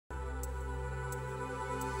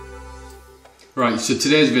Right, so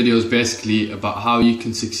today's video is basically about how you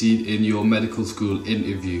can succeed in your medical school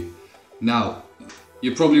interview. Now,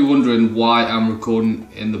 you're probably wondering why I'm recording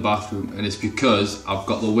in the bathroom, and it's because I've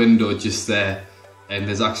got the window just there and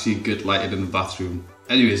there's actually good lighting in the bathroom.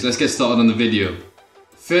 Anyways, let's get started on the video.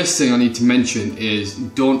 First thing I need to mention is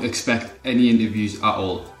don't expect any interviews at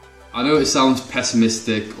all. I know it sounds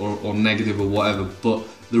pessimistic or negative or whatever, but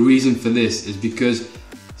the reason for this is because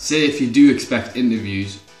say if you do expect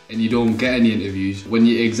interviews and you don't get any interviews, when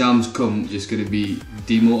your exams come, you're just going to be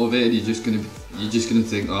demotivated. You're just gonna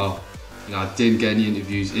think, oh, you know, I didn't get any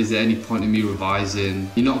interviews. Is there any point in me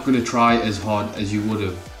revising? You're not going to try as hard as you would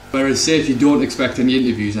have. Whereas say if you don't expect any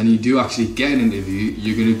interviews and you do actually get an interview,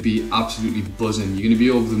 you're going to be absolutely buzzing. You're going to be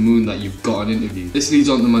over the moon that you've got an interview. This leads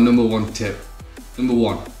on to my number one tip. Number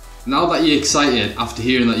one, now that you're excited after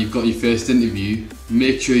hearing that you've got your first interview,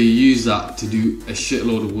 make sure you use that to do a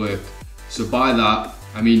shitload of work. So by that,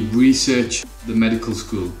 I mean research the medical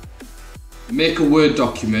school. Make a Word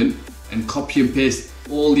document and copy and paste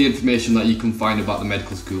all the information that you can find about the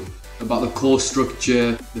medical school. About the course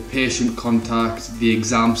structure, the patient contact, the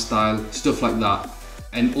exam style, stuff like that.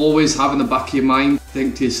 And always have in the back of your mind,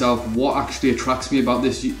 think to yourself, what actually attracts me about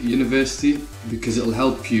this university? Because it'll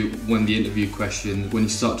help you when the interview questions, when you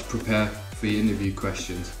start to prepare for your interview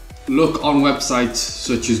questions. Look on websites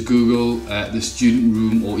such as Google, the student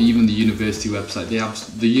room, or even the university website.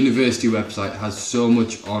 The university website has so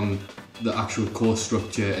much on the actual course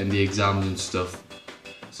structure and the exams and stuff.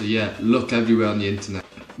 So yeah, look everywhere on the internet.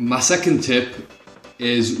 My second tip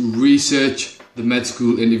is research the med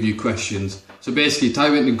school interview questions. So basically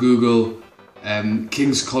type into Google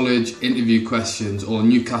King's College interview questions or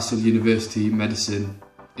Newcastle University Medicine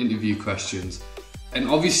interview questions. And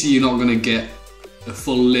obviously you're not going to get a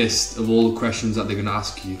full list of all the questions that they're going to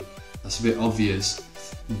ask you. That's a bit obvious.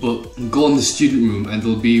 But go on the student room and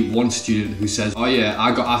there'll be one student who says, oh yeah,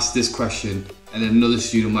 I got asked this question. And then another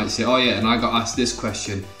student might say, oh yeah, and I got asked this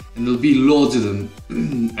question. And there'll be loads of them.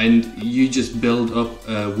 And you just build up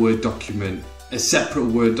a Word document, a separate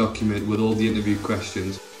Word document with all the interview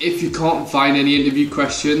questions. If you can't find any interview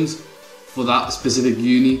questions for that specific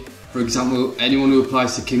uni, for example, anyone who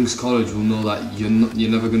applies to King's College will know that you're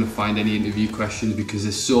never going to find any interview questions because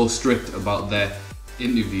they're so strict about their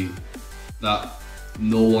interview that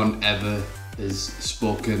no one ever has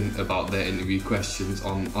spoken about their interview questions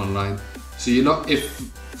online. So you're not, if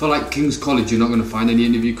for like King's College, you're not going to find any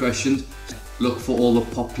interview questions. Look for all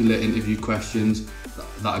the popular interview questions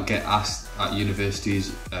that get asked at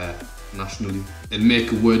universities nationally, and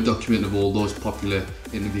make a Word document of all those popular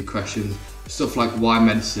interview questions. Stuff like why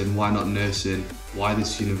medicine, why not nursing, why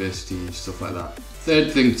this university, stuff like that.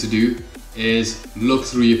 Third thing to do is look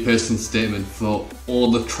through your personal statement for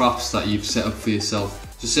all the traps that you've set up for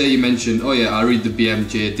yourself. So say you mentioned, oh yeah, I read the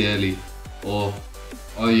BMJ daily, or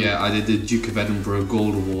oh yeah, I did the Duke of Edinburgh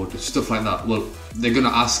Gold Award, stuff like that. Well, they're going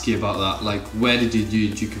to ask you about that, like where did you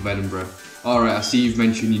do Duke of Edinburgh? Alright, I see you've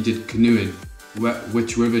mentioned you did canoeing.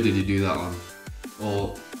 Which river did you do that on?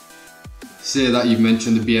 Or say that you've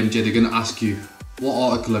mentioned the BMJ, they're going to ask you, what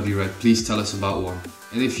article have you read? Please tell us about one.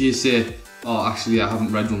 And if you say, oh actually I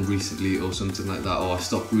haven't read one recently or something like that, or I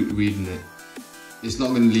stopped reading it, it's not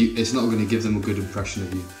going to give them a good impression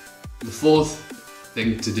of you. The fourth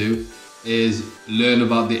thing to do is learn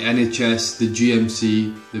about the NHS, the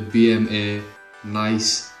GMC, the BMA,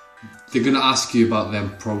 NICE. They're going to ask you about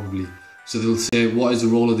them probably. So they'll say, what is the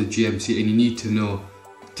role of the GMC? And you need to know.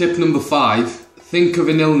 Tip number 5, think of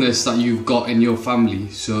an illness that you've got in your family.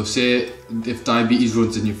 So say if diabetes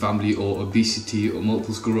runs in your family, or obesity, or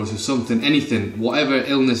multiple sclerosis, something, anything, whatever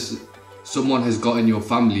illness someone has got in your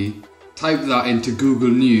family, type that into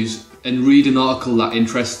Google News and read an article that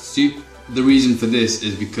interests you. The reason for this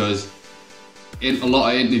is because in a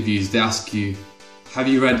lot of interviews they ask you, have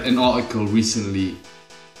you read an article recently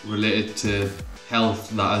related to health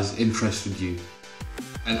that has interested you?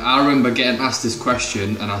 And I remember getting asked this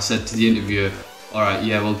question and I said to the interviewer, alright,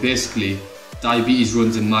 yeah, well basically diabetes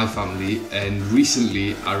runs in my family, and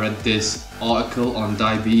recently I read this article on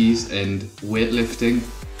diabetes and weightlifting,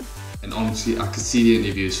 and honestly I could see the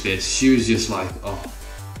interviewer's face. She was just like, oh,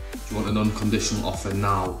 do you want an unconditional offer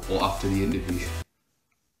now or after the interview?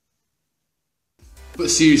 But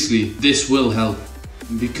seriously, this will help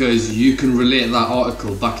because you can relate that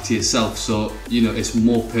article back to yourself, so you know it's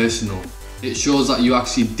more personal. It shows that you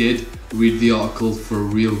actually did read the article for a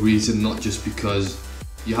real reason, not just because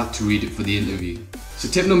you had to read it for the interview. So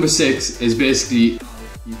tip number 6 is basically how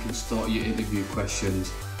you can start your interview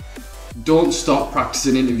questions. Don't start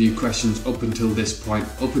practicing interview questions up until this point,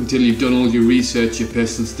 up until you've done all your research, your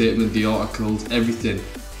personal statement, the articles, everything.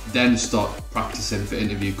 Then start practicing for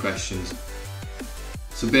interview questions.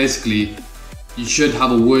 So basically, you should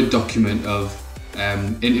have a Word document of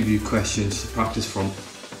interview questions to practice from.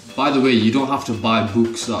 By the way, you don't have to buy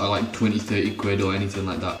books that are like 20-30 quid or anything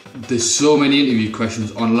like that. There's so many interview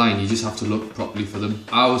questions online, you just have to look properly for them.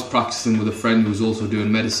 I was practicing with a friend who was also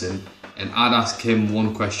doing medicine, and I'd ask him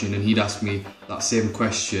one question and he'd ask me that same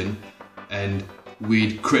question, and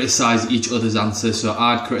we'd criticise each other's answer. So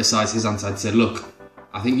I'd criticise his answer. I'd say, look,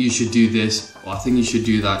 I think you should do this, or I think you should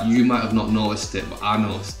do that. You might have not noticed it, but I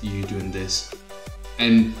noticed you doing this.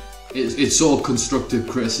 And it's sort of constructive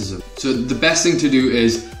criticism. So the best thing to do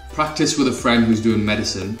is practice with a friend who's doing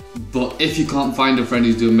medicine. But if you can't find a friend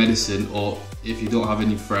who's doing medicine, or if you don't have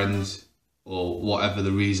any friends, or whatever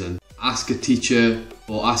the reason, ask a teacher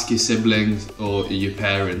or ask your siblings or your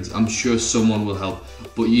parents. I'm sure someone will help.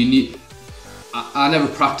 But you need, I never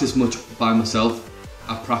practiced much by myself.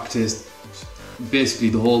 I practiced basically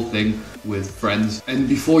the whole thing with friends. And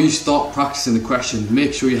before you start practicing the questions,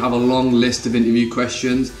 make sure you have a long list of interview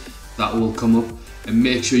questions that will come up, and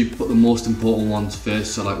make sure you put the most important ones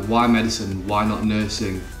first. So like, why medicine, why not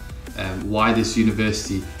nursing, why this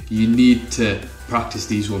university? You need to practice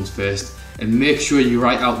these ones first, and make sure you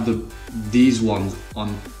write out these ones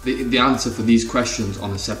on the answer for these questions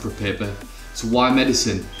on a separate paper. So why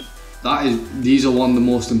medicine? These are one of the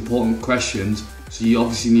most important questions, so you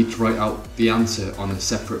obviously need to write out the answer on a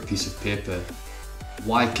separate piece of paper.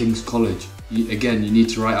 Why King's College? Again, you need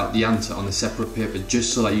to write out the answer on a separate paper,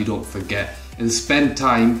 just so that you don't forget, and spend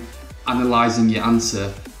time analysing your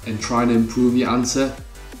answer and trying to improve your answer.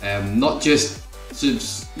 Not just, so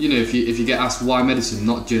you know, if you get asked why medicine,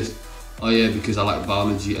 not just, oh yeah, because I like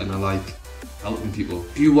biology and I like helping people.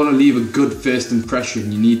 If you want to leave a good first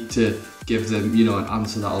impression, you need to give them, you know, an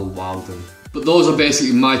answer that'll wow them. But those are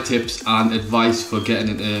basically my tips and advice for getting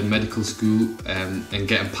into medical school and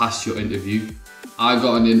getting past your interview. I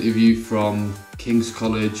got an interview from King's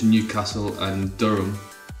College, Newcastle and Durham,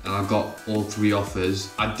 and I got all 3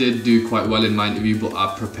 offers. I did do quite well in my interview, but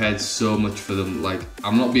I prepared so much for them. Like,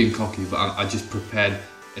 I'm not being cocky, but I just prepared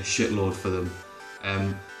a shitload for them.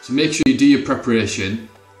 So make sure you do your preparation,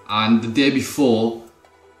 and the day before,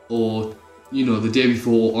 or you know, the day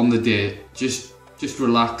before or on the day, just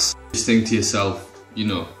relax. Just think to yourself, you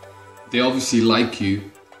know, they obviously like you,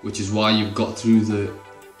 which is why you've got through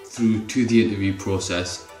to the interview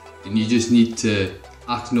process, and you just need to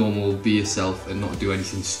act normal, be yourself, and not do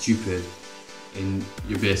anything stupid, and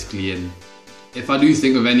you're basically in. If I do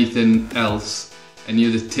think of anything else, any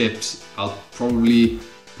other tips, I'll probably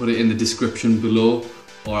put it in the description below,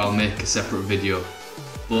 or I'll make a separate video.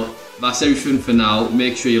 But that's everything for now.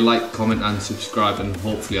 Make sure you like, comment and subscribe, and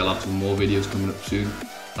hopefully I'll have some more videos coming up soon.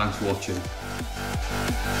 Thanks for watching.